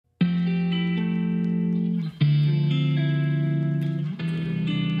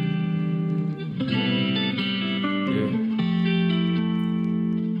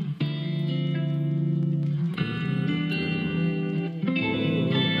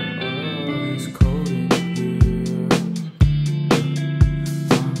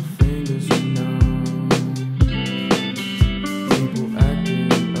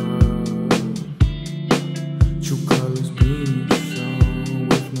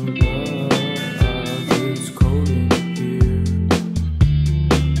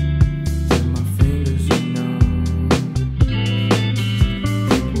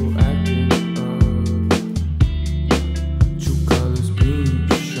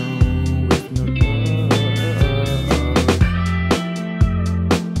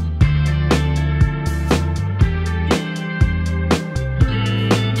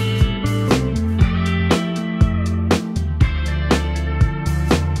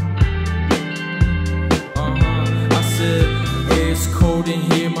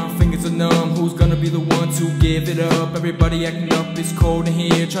who's gonna be the one to give it up. Everybody acting up, it's cold in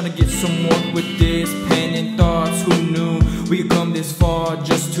here, trying to get some work with this pen and thoughts. Who knew we could come this far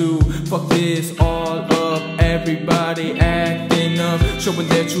just to fuck this all up? Everybody acting up, showing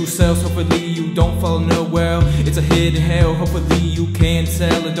their true selves. Hopefully you don't fall nowhere, it's a hidden hell. Hopefully you can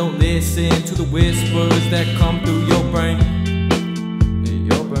tell and don't listen to the whispers that come through your brain.